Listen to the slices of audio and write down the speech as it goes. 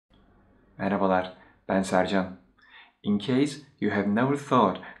Merhabalar, ben Sercan. In case you have never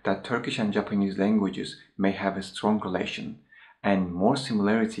thought that Turkish and Japanese languages may have a strong relation and more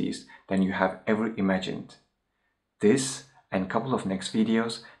similarities than you have ever imagined, this and couple of next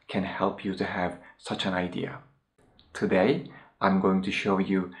videos can help you to have such an idea. Today, I'm going to show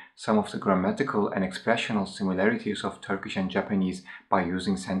you some of the grammatical and expressional similarities of Turkish and Japanese by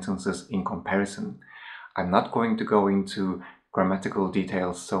using sentences in comparison. I'm not going to go into grammatical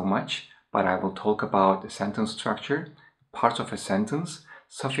details so much, but I will talk about the sentence structure, parts of a sentence,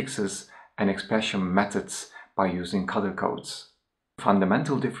 suffixes, and expression methods by using color codes.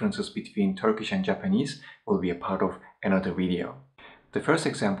 Fundamental differences between Turkish and Japanese will be a part of another video. The first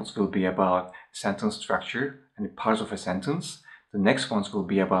examples will be about sentence structure and parts of a sentence. The next ones will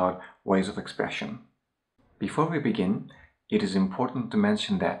be about ways of expression. Before we begin, it is important to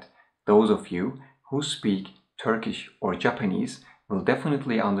mention that those of you who speak Turkish or Japanese will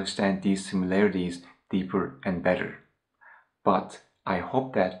definitely understand these similarities deeper and better. But I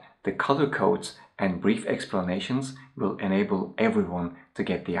hope that the color codes and brief explanations will enable everyone to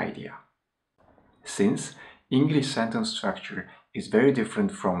get the idea. Since English sentence structure is very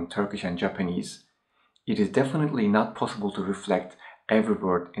different from Turkish and Japanese, it is definitely not possible to reflect every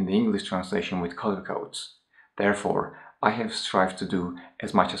word in the English translation with color codes. Therefore, I have strived to do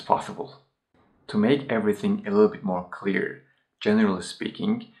as much as possible. To make everything a little bit more clear, generally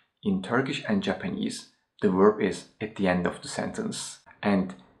speaking, in Turkish and Japanese, the verb is at the end of the sentence,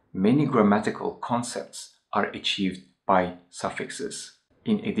 and many grammatical concepts are achieved by suffixes.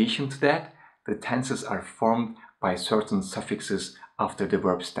 In addition to that, the tenses are formed by certain suffixes after the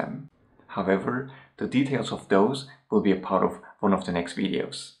verb stem. However, the details of those will be a part of one of the next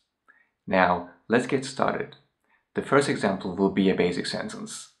videos. Now, let's get started. The first example will be a basic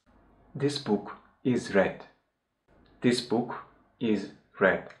sentence. This book is red. This book is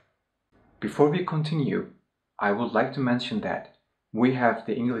red. Before we continue, I would like to mention that we have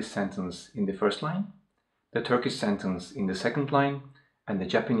the English sentence in the first line, the Turkish sentence in the second line, and the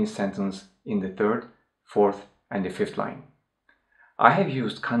Japanese sentence in the third, fourth, and the fifth line. I have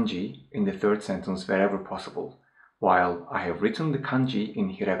used kanji in the third sentence wherever possible, while I have written the kanji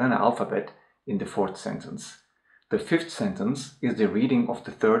in hiragana alphabet in the fourth sentence. The fifth sentence is the reading of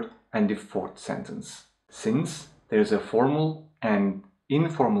the third and the fourth sentence. Since there is a formal and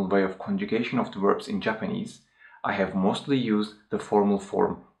informal way of conjugation of the verbs in Japanese, I have mostly used the formal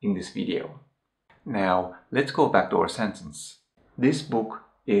form in this video. Now, let's go back to our sentence. This book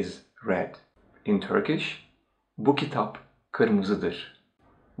is red. In Turkish, bu kitap kırmızıdır.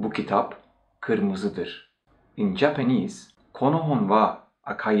 Bu kitap kırmızıdır. In Japanese, konohon wa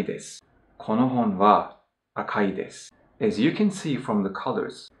akai desu. Konohon wa akai desu. As you can see from the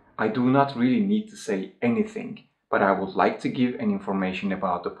colors, I do not really need to say anything, but I would like to give an information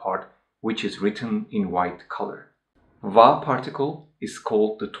about the part which is written in white color. Wa particle is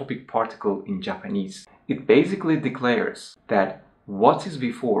called the topic particle in Japanese. It basically declares that what is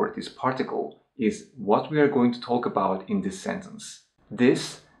before this particle is what we are going to talk about in this sentence.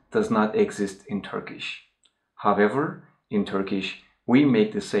 This does not exist in Turkish. However, in Turkish, we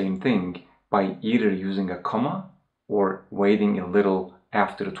make the same thing by either using a comma or waiting a little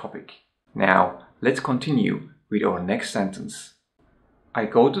after the topic. Now, let's continue with our next sentence. I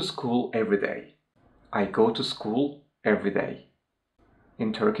go to school every day. I go to school every day.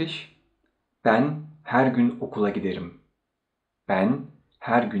 In Turkish, ben her gün okula giderim. Ben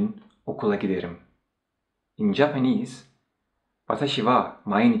her gün okula giderim. In Japanese, watashi wa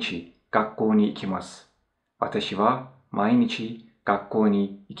mainichi gakkou ni ikimasu. Watashi wa mainichi gakkou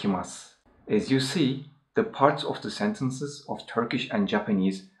ni ikimasu. As you see, the parts of the sentences of Turkish and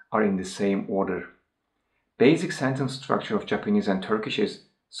Japanese are in the same order. Basic sentence structure of Japanese and Turkish is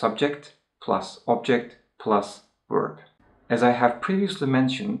subject plus object plus verb. As I have previously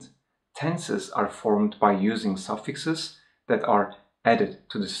mentioned, tenses are formed by using suffixes that are added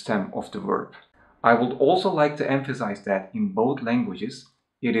to the stem of the verb. I would also like to emphasize that in both languages,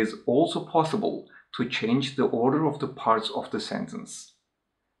 it is also possible to change the order of the parts of the sentence.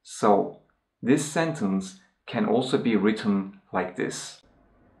 So, this sentence can also be written like this.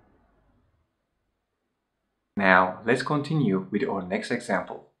 Now, let's continue with our next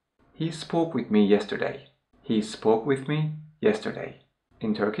example. He spoke with me yesterday. He spoke with me yesterday.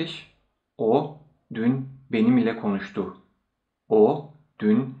 In Turkish, o dün benimle konuştu. O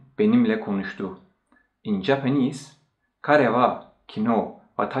dün benimle konuştu. In Japanese, kare wa kino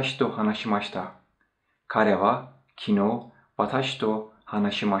watashi to hanashimashita. Kare wa kino watashi to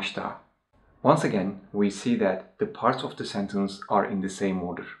hanashimashita. Once again, we see that the parts of the sentence are in the same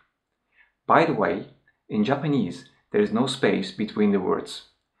order. By the way, in Japanese, there is no space between the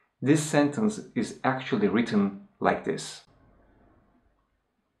words. This sentence is actually written like this.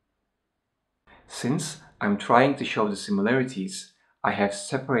 Since I'm trying to show the similarities, I have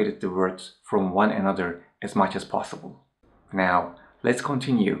separated the words from one another as much as possible. Now, let's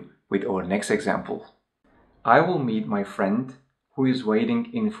continue with our next example. I will meet my friend who is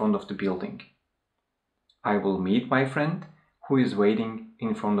waiting in front of the building. I will meet my friend who is waiting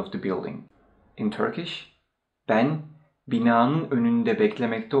in front of the building. In Turkish, ben binanın önünde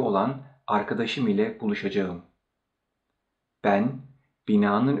beklemekte olan arkadaşım ile buluşacağım. Ben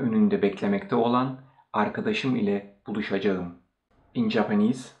binanın önünde beklemekte olan arkadaşım ile buluşacağım. In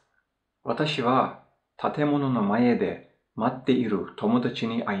Japanese, watashi wa tatemono no mae de matte iru tomodachi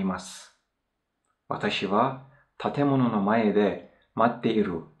ni aimasu. Watashi wa tatemono no mae de matte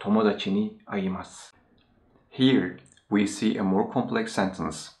iru tomodachi ni aimasu. Here we see a more complex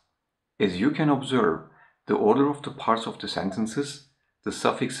sentence. As you can observe, the order of the parts of the sentences, the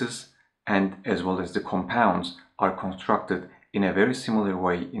suffixes, and as well as the compounds are constructed in a very similar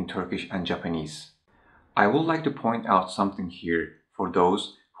way in Turkish and Japanese. I would like to point out something here for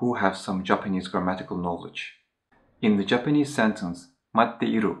those who have some Japanese grammatical knowledge. In the Japanese sentence, matte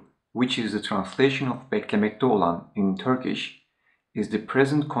iru, which is the translation of beklemekte olan in Turkish, is the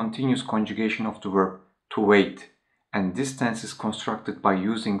present continuous conjugation of the verb to wait, and this tense is constructed by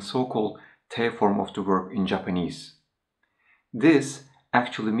using so-called te form of the verb in Japanese. This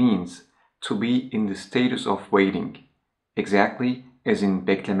actually means to be in the status of waiting, exactly as in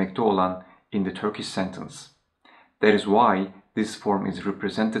beklemekte olan in the Turkish sentence. That is why this form is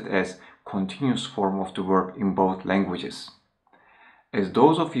represented as continuous form of the verb in both languages. As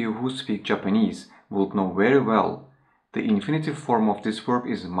those of you who speak Japanese would know very well, the infinitive form of this verb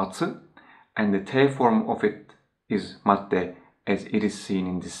is matsu, and the te form of it is matte, as it is seen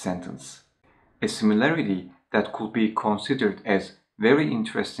in this sentence. A similarity that could be considered as very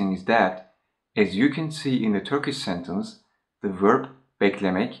interesting is that, as you can see in the Turkish sentence, the verb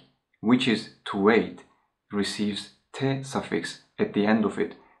beklemek, which is to wait, receives te suffix at the end of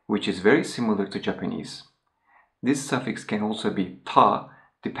it, which is very similar to Japanese. This suffix can also be ta,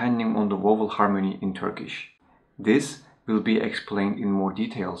 depending on the vowel harmony in Turkish. This will be explained in more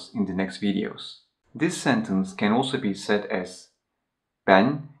details in the next videos. This sentence can also be said as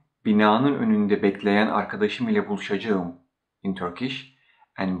ben binanın önünde bekleyen arkadaşım ile buluşacağım in Turkish,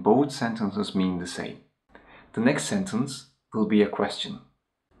 and both sentences mean the same. The next sentence will be a question.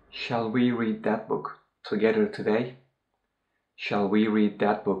 Shall we read that book together today? Shall we read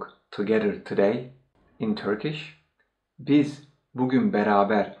that book together today? In Turkish, biz bugün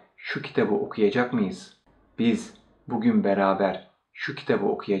beraber şu kitabı okuyacak mıyız? Biz bugün beraber şu kitabı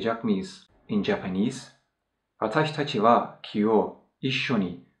okuyacak mıyız? In Japanese, watashi tachi wa ki o issho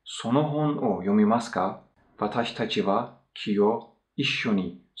ni sono hon o yomimasu ka? Watashi tachi wa ki o issho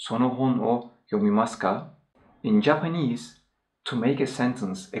ni sono hon o yomimasu ka? In Japanese, to make a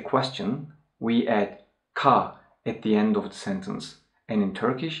sentence a question, we add ka at the end of the sentence, and in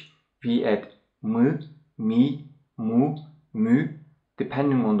Turkish, we add mı, mi, mu, mü,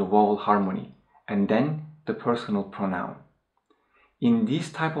 depending on the vowel harmony, and then the personal pronoun. In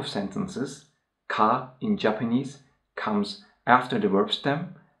these type of sentences, ka in Japanese comes after the verb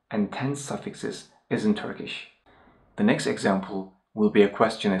stem and tense suffixes as in Turkish. The next example will be a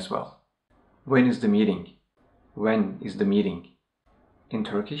question as well. When is the meeting? When is the meeting? In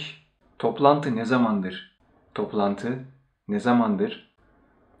Turkish, toplantı ne zamandır? Toplantı ne zamandır?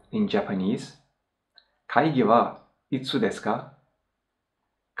 In Japanese, kaigi wa itsu desu ka?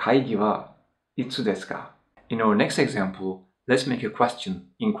 Kaigi wa itsu desu ka? In our next example, let's make a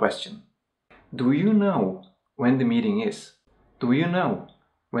question in question. Do you know when the meeting is? Do you know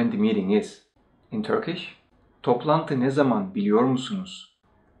when the meeting is? In Turkish, toplantı ne zaman biliyor musunuz?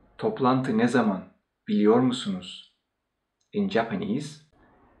 Toplantı ne zaman biliyor musunuz? In Japanese,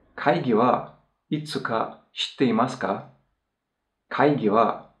 kaigi wa itsu ka shitte imasu ka? Kaigi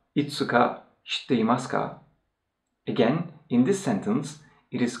wa itsu ka shitte imasu ka? Again, in this sentence,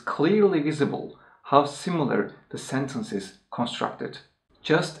 it is clearly visible how similar the sentence is constructed.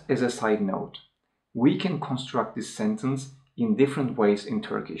 Just as a side note, we can construct this sentence in different ways in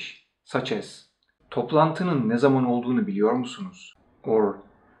Turkish, such as toplantının ne zaman olduğunu biliyor musunuz? Or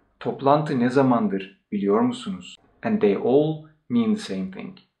toplantı ne zamandır biliyor musunuz? And they all mean the same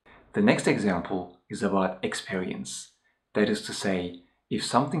thing. The next example is about experience. That is to say, if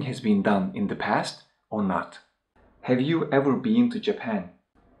something has been done in the past or not. Have you ever been to Japan?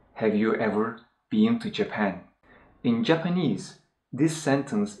 Have you ever been to Japan? In Japanese, this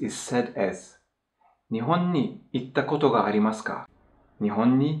sentence is said as 日本に行ったことがありますか? 日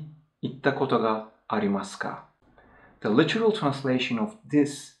本に行ったことがありますか? The literal translation of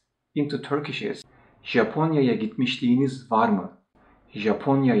this into Turkish is Japonya'ya gitmişliğiniz var mı?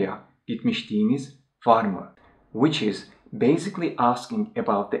 Japonya'ya gitmişliğiniz var mı? Which is basically asking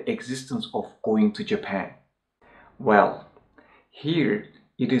about the existence of going to Japan. Well, here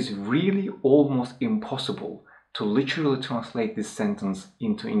it is really almost impossible to literally translate this sentence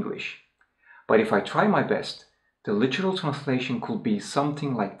into English. But if I try my best, the literal translation could be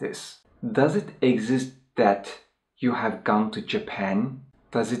something like this. Does it exist that you have gone to Japan?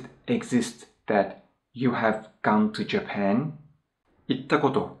 Does it exist that you have gone to Japan? 行った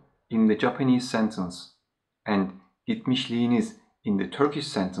こと in the Japanese sentence and gitmişliğiniz in the Turkish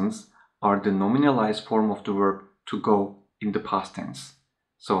sentence are the nominalized form of the verb to go in the past tense.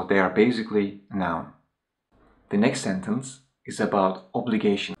 So they are basically a noun. The next sentence is about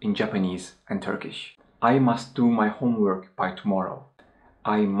obligation in Japanese and Turkish. I must do my homework by tomorrow.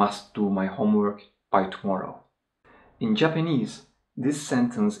 I must do my homework by tomorrow. In Japanese, this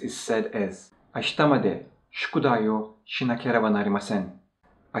sentence is said as 明日まで宿題をしなければなりません。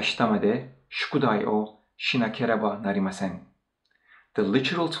明日まで宿題をしなければなりません。The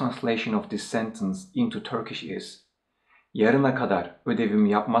literal translation of this sentence into Turkish is Yarına kadar ödevimi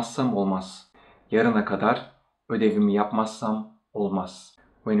yapmazsam olmaz. Yarına kadar ödevimi yapmazsam olmaz.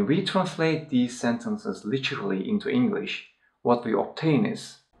 When we translate these sentences literally into English, what we obtain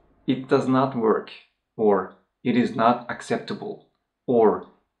is it does not work, or it is not acceptable, or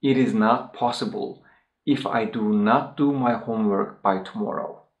it is not possible if I do not do my homework by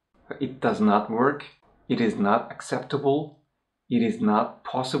tomorrow. It does not work, it is not acceptable, it is not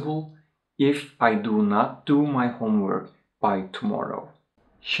possible if I do not do my homework by tomorrow.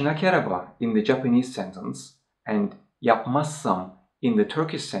 しなければ in the Japanese sentence and yapmazsam in the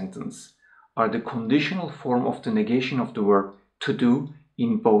Turkish sentence are the conditional form of the negation of the verb to do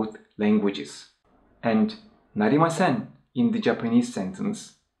in both languages. And narimasen in the Japanese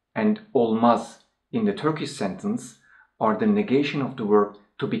sentence and olmaz in the Turkish sentence are the negation of the verb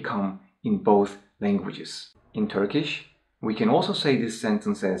to become in both languages. In Turkish, we can also say this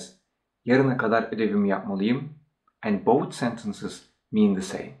sentence as yarına kadar ödevimi yapmalıyım, and both sentences mean the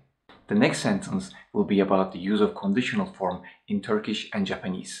same. The next sentence will be about the use of conditional form in Turkish and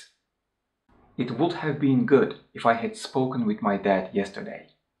Japanese. It would have been good if I had spoken with my dad yesterday.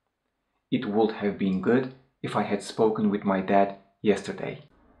 It would have been good if I had spoken with my dad yesterday.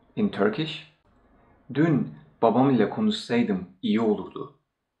 In Turkish, dün babam ile konuşsaydım iyi olurdu.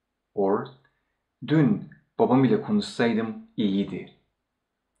 Or, dün babam ile konuşsaydım iyiydi.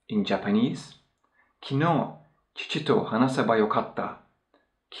 In Japanese, 昨日父と話せばよかった。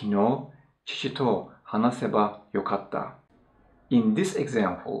昨日父と話せばよかった。In this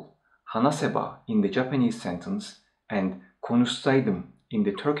example, 話せば in the Japanese sentence and konuşsaydım in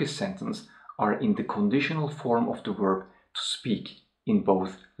the Turkish sentence are in the conditional form of the verb to speak in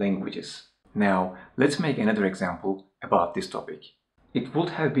both languages. Now, let's make another example about this topic. It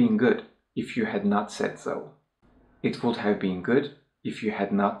would have been good if you had not said so. It would have been good if you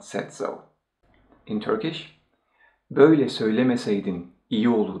had not said so. In Turkish, böyle söylemeseydin iyi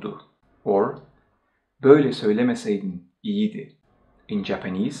olurdu. Or, böyle söylemeseydin iyiydi. In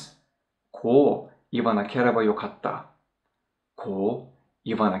Japanese, こう言わなければよかった。こう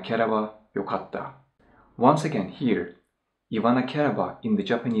言わなければよかった。Once again here, 言わなければ in the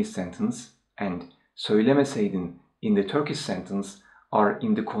Japanese sentence and söylemeseydin in the Turkish sentence are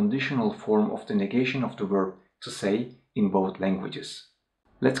in the conditional form of the negation of the verb to say in both languages.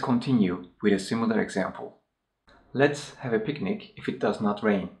 Let's continue with a similar example. Let's have a picnic if it does not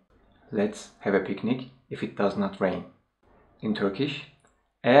rain. Let's have a picnic if it does not rain. In Turkish,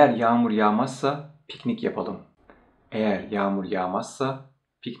 eğer yağmur yağmazsa piknik yapalım. Eğer yağmur yağmazsa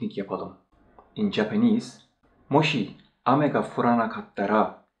piknik yapalım. In Japanese, もし雨が降らなかった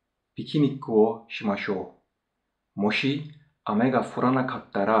らピクニックをしましょう。もし雨が降らなか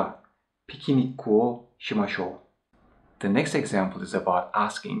ったらピクニックをしましょう。The next example is about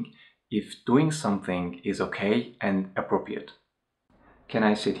asking if doing something is okay and appropriate. Can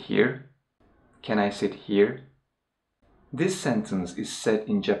I sit here? Can I sit here? This sentence is said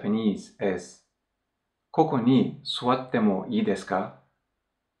in Japanese as ここに座ってもいいですか?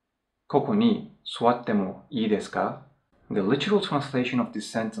 ここに座ってもいいですか? The literal translation of this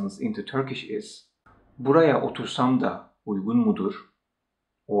sentence into Turkish is Buraya otursam da uygun mudur?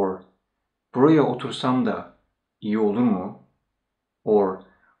 Or Buraya otursam da iyi olur mu? Or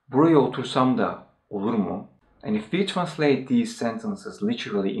Buraya otursam da olur mu? And if we translate these sentences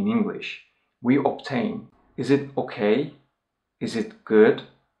literally in English, we obtain, is it okay? Is it good?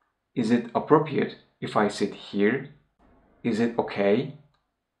 Is it appropriate if I sit here? Is it okay?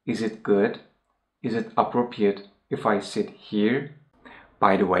 Is it good? Is it appropriate if I sit here?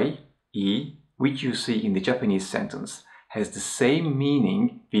 By the way, "i," which you see in the Japanese sentence, has the same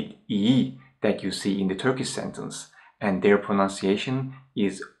meaning with "i" that you see in the Turkish sentence, and their pronunciation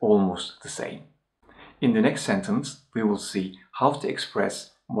is almost the same. In the next sentence, we will see how to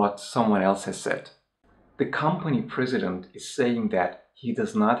express what someone else has said. The company president is saying that he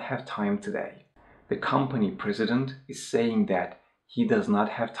does not have time today. The company president is saying that he does not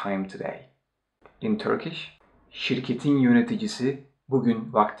have time today. In Turkish, şirketin yöneticisi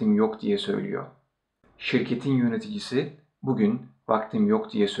bugün vaktim yok diye söylüyor. Şirketin yöneticisi bugün vaktim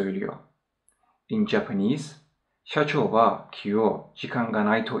yok diye söylüyor. In Japanese, 社長は今日時間が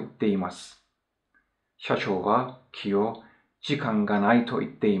ないと言っています。社長は今日時間がないと言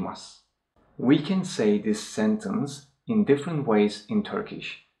っています。We can say this sentence in different ways in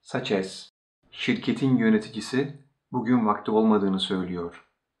Turkish, such as şirketin yöneticisi bugün vakti olmadığını söylüyor.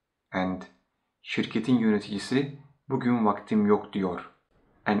 And şirketin yöneticisi bugün vaktim yok diyor.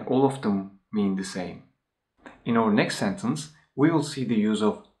 And all of them mean the same. In our next sentence, we will see the use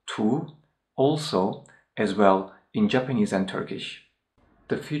of to, also, as well in Japanese and Turkish.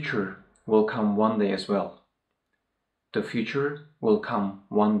 The future will come one day as well. The future will come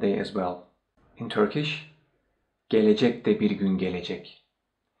one day as well. In Turkish, gelecek de bir gün gelecek.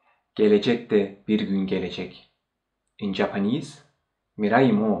 Gelecek de bir gün gelecek. In Japanese, 未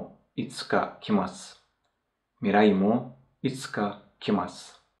来もいつか来ます。未来もいつか来ま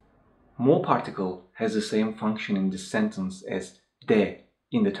す。Mo particle has the same function in this sentence as de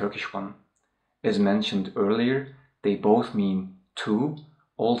in the Turkish one. As mentioned earlier, they both mean to,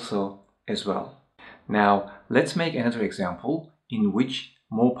 also, as well. Now, let's make another example in which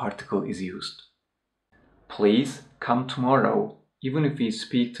mo particle is used. Please come tomorrow, even if we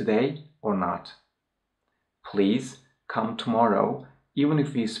speak today or not. Please come tomorrow, even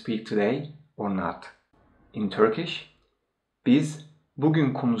if we speak today or not. In Turkish, biz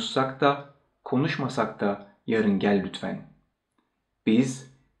bugün konuşsak da, konuşmasak da yarın gel lütfen.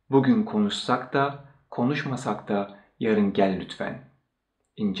 Biz bugün konuşsak da, konuşmasak da yarın gel lütfen.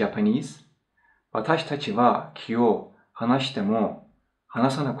 In Japanese, 私たちは今日話しても、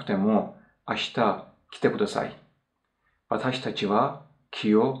話さなくても明日来てください。私たちは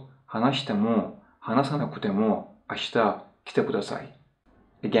今日話しても、話さなくても明日来てください。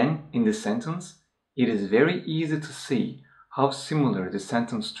Again, in this sentence, it is very easy to see how similar the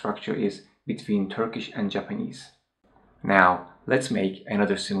sentence structure is between Turkish and Japanese. Now, let's make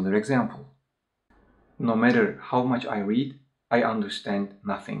another similar example. No matter how much I read, I understand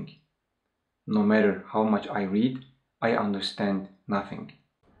nothing. No matter how much I read, I understand nothing.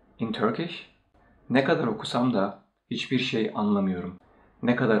 In Turkish, ne kadar okusam da hiçbir şey anlamıyorum.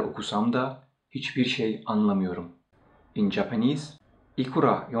 Ne kadar okusam da hiçbir şey anlamıyorum. In Japanese, いく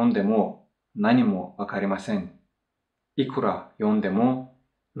ら読んでも何もわかりません。いくら読んでも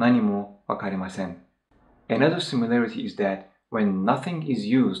何もわかりません。Another similarity is that when nothing is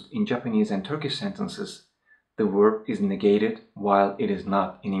used in Japanese and Turkish sentences, the verb is negated while it is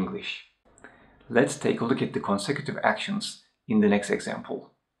not in English. Let's take a look at the consecutive actions in the next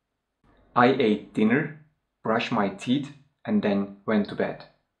example. I ate dinner, brushed my teeth, and then went to bed.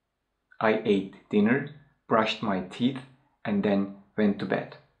 I ate dinner, brushed my teeth, and then went to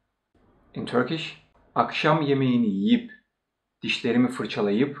bed. In Turkish, akşam yemeğini yiyip, dişlerimi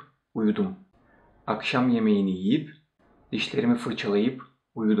fırçalayıp uyudum. Akşam yemeğini yiyip, dişlerimi fırçalayıp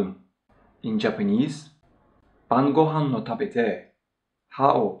uyudum. In Japanese, 晩ご飯の食べて、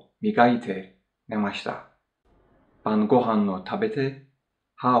歯を磨いて寝ました。晩ご飯の食べて、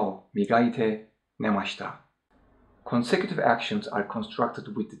歯を磨いて寝ました。Consecutive actions are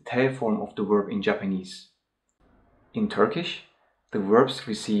constructed with the te form of the verb in Japanese. In Turkish, the verbs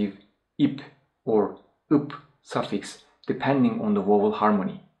receive ip or up suffix depending on the vowel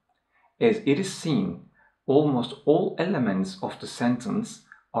harmony. As it is seen, almost all elements of the sentence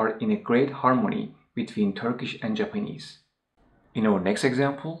are in a great harmony between Turkish and Japanese. In our next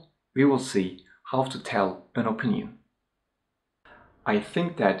example, we will see how to tell an opinion. I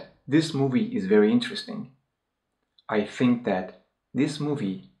think that this movie is very interesting. I think that this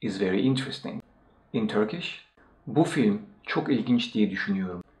movie is very interesting. In Turkish, bu film çok ilginç diye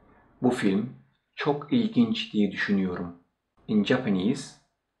düşünüyorum. Bu film çok ilginç diye düşünüyorum. In Japanese,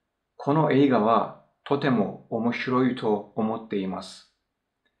 この映画はとても面白いと思っています。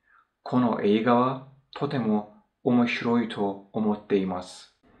この映画はとても面白いと思っていま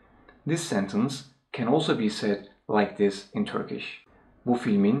す。This sentence can also be said like this in Turkish. Bu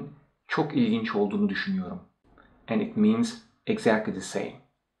filmin çok ilginç olduğunu düşünüyorum. And it means exactly the same.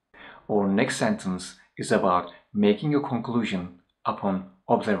 Our next sentence is about making a conclusion upon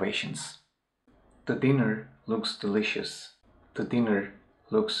observations. The dinner looks delicious. The dinner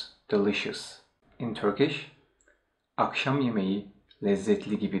looks delicious. In Turkish, akşam yemeği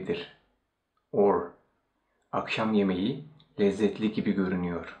lezzetli gibidir. Or, akşam yemeği lezzetli gibi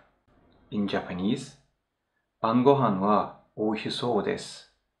görünüyor. In Japanese, Ban gohan wa oishishou desu.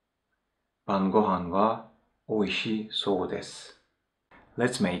 Ban gohan wa oishishou desu.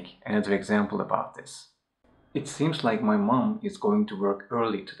 Let's make another example about this. It seems like my mom is going to work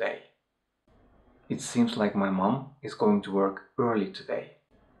early today. It seems like my mom is going to work early today.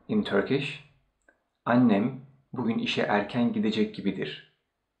 In Turkish, annem bugün işe erken gidecek gibidir.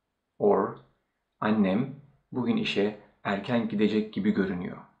 Or, annem bugün işe erken gidecek gibi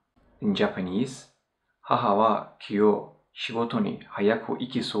görünüyor. In Japanese, haha wa kyo shigoto ni hayaku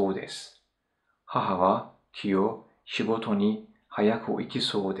ikisou desu. Haha wa kyo shigoto ni hayaku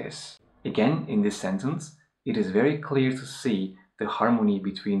ikisou desu. Again, in this sentence, it is very clear to see the harmony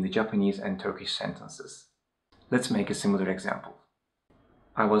between the Japanese and Turkish sentences. Let's make a similar example.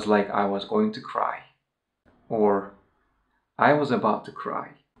 I was like I was going to cry. Or, I was about to cry.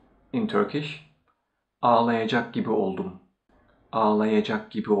 In Turkish, ağlayacak gibi oldum. Ağlayacak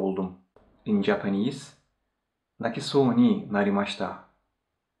gibi oldum. In Japanese, nakisou ni narimashita.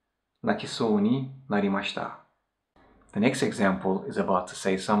 Nakisou ni narimashita. The next example is about to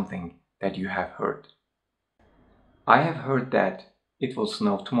say something that you have heard. I have heard that it will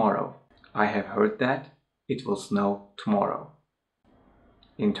snow tomorrow. I have heard that it will snow tomorrow.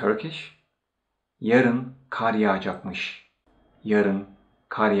 In Turkish, yarın kar yağacakmış. Yarın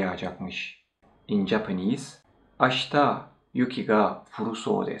kar yağacakmış. In Japanese, ashita yuki ga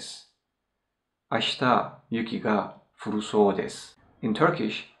furusou desu. Ashita yuki ga furusou desu. In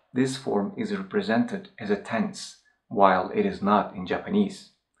Turkish, this form is represented as a tense, while it is not in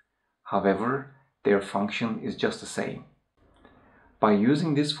Japanese. However, their function is just the same. By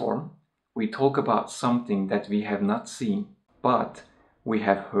using this form, we talk about something that we have not seen, but we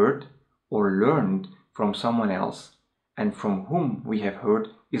have heard or learned from someone else, and from whom we have heard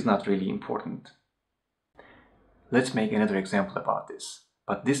is not really important. Let's make another example about this,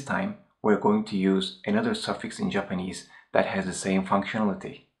 but this time we're going to use another suffix in Japanese that has the same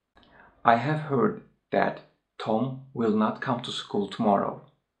functionality. I have heard that Tom will not come to school tomorrow.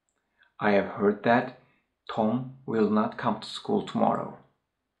 I have heard that Tom will not come to school tomorrow.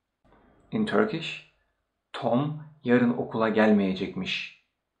 In Turkish, Tom yarın okula gelmeyecekmiş.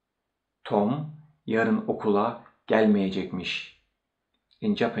 Tom yarın okula gelmeyecekmiş.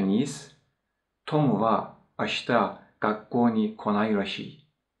 In Japanese, Tomu wa ashita gakkou ni konai rashi.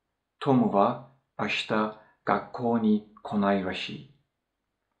 Tomu wa ashita gakkou ni konai rashi.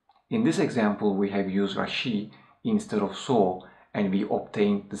 In this example, we have used rashi instead of so, and we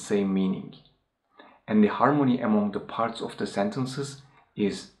obtained the same meaning. And the harmony among the parts of the sentences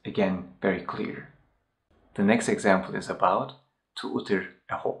is again very clear. The next example is about to utter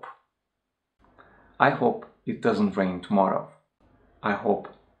a hope. I hope it doesn't rain tomorrow. I hope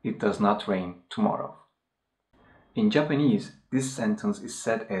it does not rain tomorrow. In Japanese, this sentence is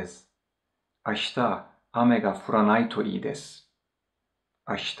said as ashita ame ga furanai to ii desu.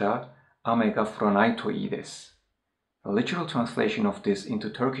 Ashita ame ga furanai to ii desu. The literal translation of this into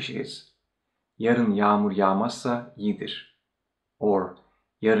Turkish is yarın yağmur yağmazsa iyidir. Or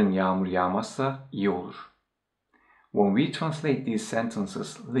yarın yağmur yağmazsa iyi olur. When we translate these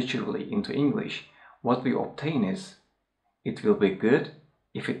sentences literally into English, what we obtain is it will be good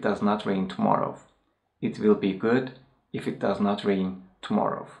if it does not rain tomorrow. It will be good if it does not rain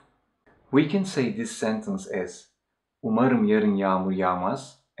tomorrow. We can say this sentence as umarım yarın yağmur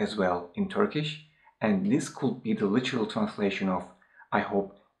yağmaz as well in Turkish, and this could be the literal translation of I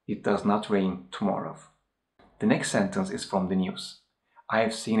hope it does not rain tomorrow. The next sentence is from the news. I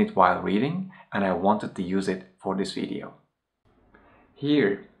have seen it while reading and I wanted to use it for this video.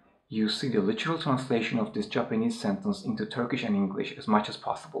 Here, you see the literal translation of this Japanese sentence into Turkish and English as much as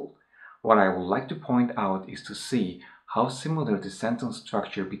possible. What I would like to point out is to see how similar the sentence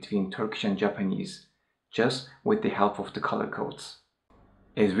structure between Turkish and Japanese, just with the help of the color codes.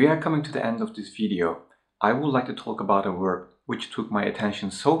 As we are coming to the end of this video, I would like to talk about a verb which took my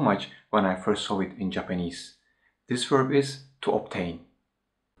attention so much when I first saw it in Japanese. This verb is to obtain.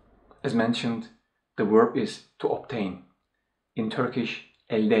 As mentioned, the verb is to obtain. In Turkish,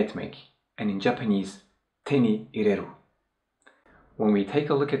 elde etmek, and in Japanese, teni ireru. When we take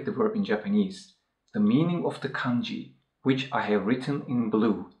a look at the verb in Japanese, the meaning of the kanji, which I have written in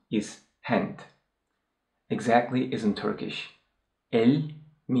blue, is hand. Exactly as in Turkish. El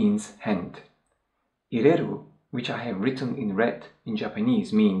means hand. Ireru, which I have written in red in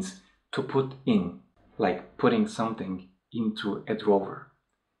Japanese, means to put in, like putting something into a drawer.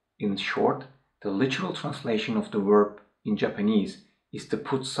 In short, the literal translation of the verb in Japanese is to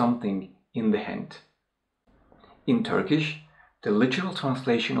put something in the hand. In Turkish, the literal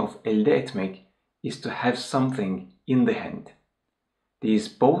translation of elde etmek is to have something in the hand. These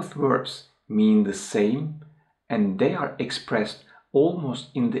both verbs mean the same and they are expressed almost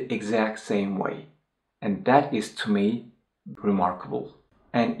in the exact same way. And that is, to me, remarkable.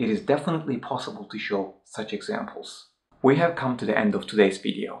 And it is definitely possible to show such examples. We have come to the end of today's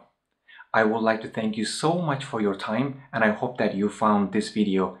video. I would like to thank you so much for your time, and I hope that you found this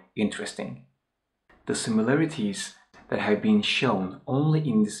video interesting. The similarities that have been shown only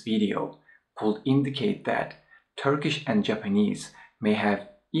in this video could indicate that Turkish and Japanese may have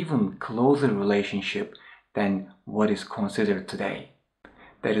even closer relationship than what is considered today.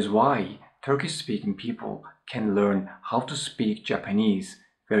 That is why Turkish-speaking people can learn how to speak Japanese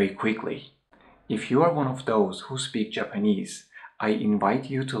very quickly. If you are one of those who speak Japanese, I invite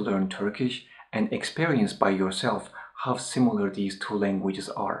you to learn Turkish and experience by yourself how similar these two languages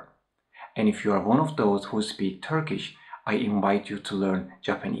are. And if you are one of those who speak Turkish, I invite you to learn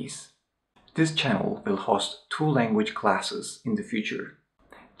Japanese. This channel will host 2 language classes in the future: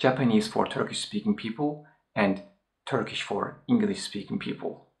 Japanese for Turkish-speaking people and Turkish for English-speaking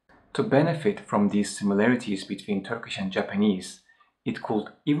people. To benefit from these similarities between Turkish and Japanese, it could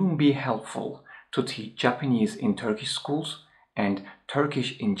even be helpful to teach Japanese in Turkish schools and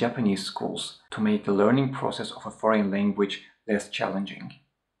Turkish in Japanese schools to make the learning process of a foreign language less challenging.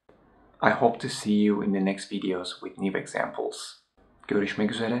 I hope to see you in the next videos with new examples.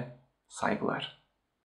 Görüşmek üzere, saygılar.